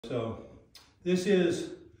So this is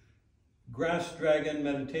grass dragon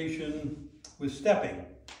meditation with stepping.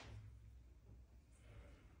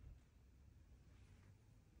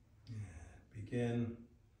 Begin,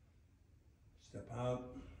 step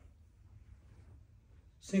out,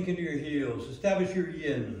 sink into your heels, establish your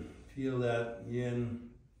yin. Feel that yin,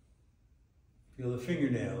 feel the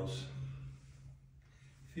fingernails.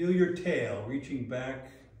 Feel your tail reaching back,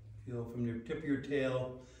 feel from your tip of your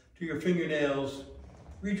tail to your fingernails.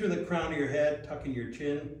 Reach with the crown of your head, tuck in your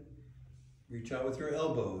chin. Reach out with your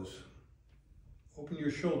elbows. Open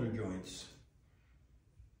your shoulder joints.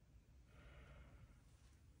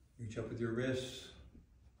 Reach up with your wrists.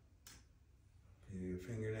 Feel your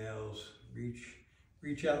fingernails.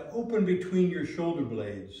 Reach out, open between your shoulder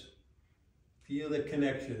blades. Feel the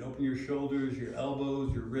connection. Open your shoulders, your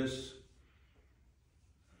elbows, your wrists.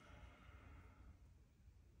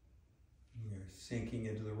 You're sinking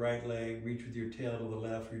into the right leg. Reach with your tail to the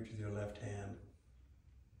left. Reach with your left hand.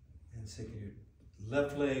 And sink in your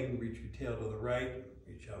left leg. Reach your tail to the right.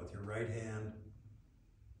 Reach out with your right hand.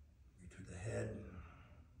 Reach with the head.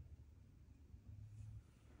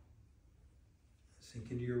 Sink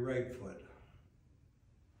into your right foot.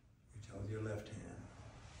 Reach out with your left hand.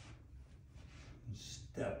 And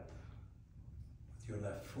step with your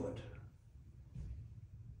left foot.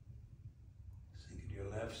 Sink into your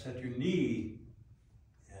left. Set your knee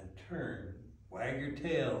and turn. Wag your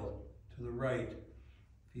tail to the right.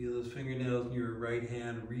 Feel those fingernails in your right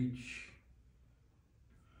hand reach.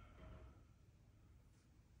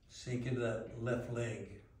 Sink into that left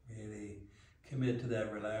leg. Really commit to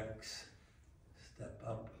that, relax. Step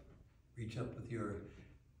up, reach up with your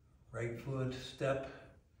right foot, step,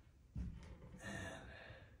 and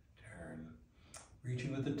turn.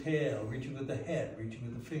 Reaching with the tail, reaching with the head, reaching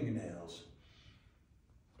with the fingernails.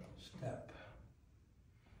 Step.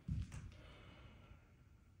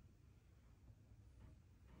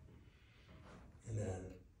 And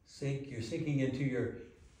then you're sinking into your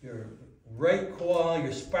right quad,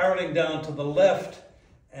 you're spiraling down to the left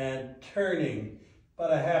and turning.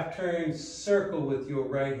 About a half turn, circle with your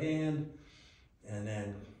right hand, and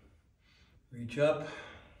then reach up,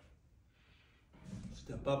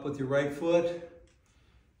 step up with your right foot,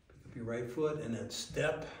 pick up your right foot, and then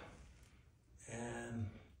step, and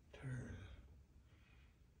turn.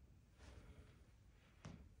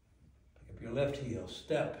 Pick up your left heel,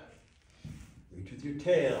 step, reach with your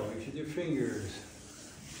tail, reach with your fingers.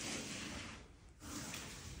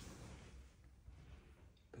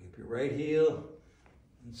 Pick up your right heel,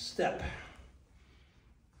 and step.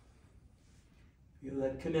 Feel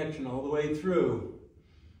that connection all the way through.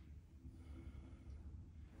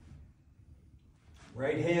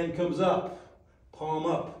 Right hand comes up, palm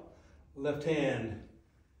up, left hand.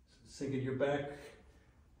 Sink into your back,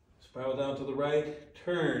 spiral down to the right,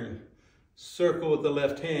 turn, circle with the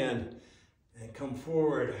left hand, and come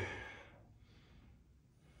forward.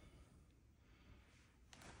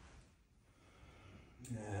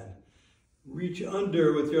 And reach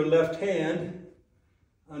under with your left hand,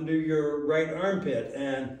 under your right armpit,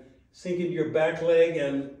 and sink into your back leg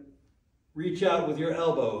and reach out with your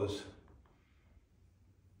elbows.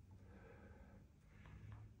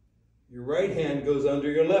 Your right hand goes under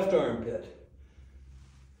your left armpit.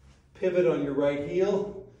 Pivot on your right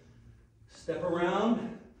heel, step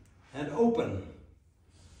around, and open.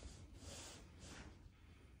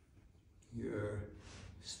 Your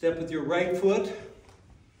step with your right foot.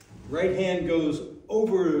 Right hand goes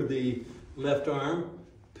over the left arm,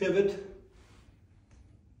 pivot,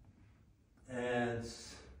 and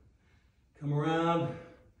come around.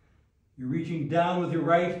 You're reaching down with your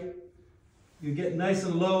right. You get nice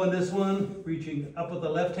and low in this one, reaching up with the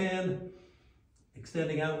left hand,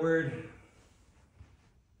 extending outward,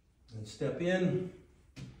 and step in.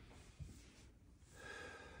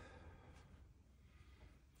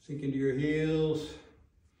 Sink into your heels,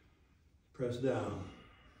 press down.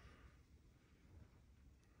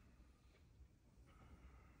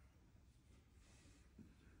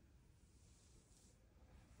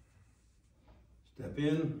 Step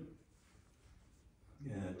in,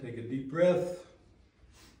 and take a deep breath,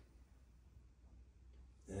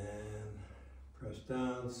 and press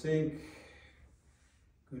down, sink,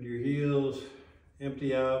 go to your heels,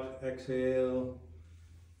 empty out, exhale,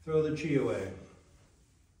 throw the chi away.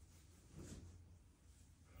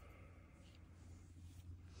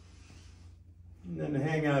 And then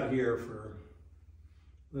hang out here for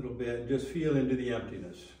a little bit, just feel into the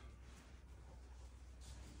emptiness.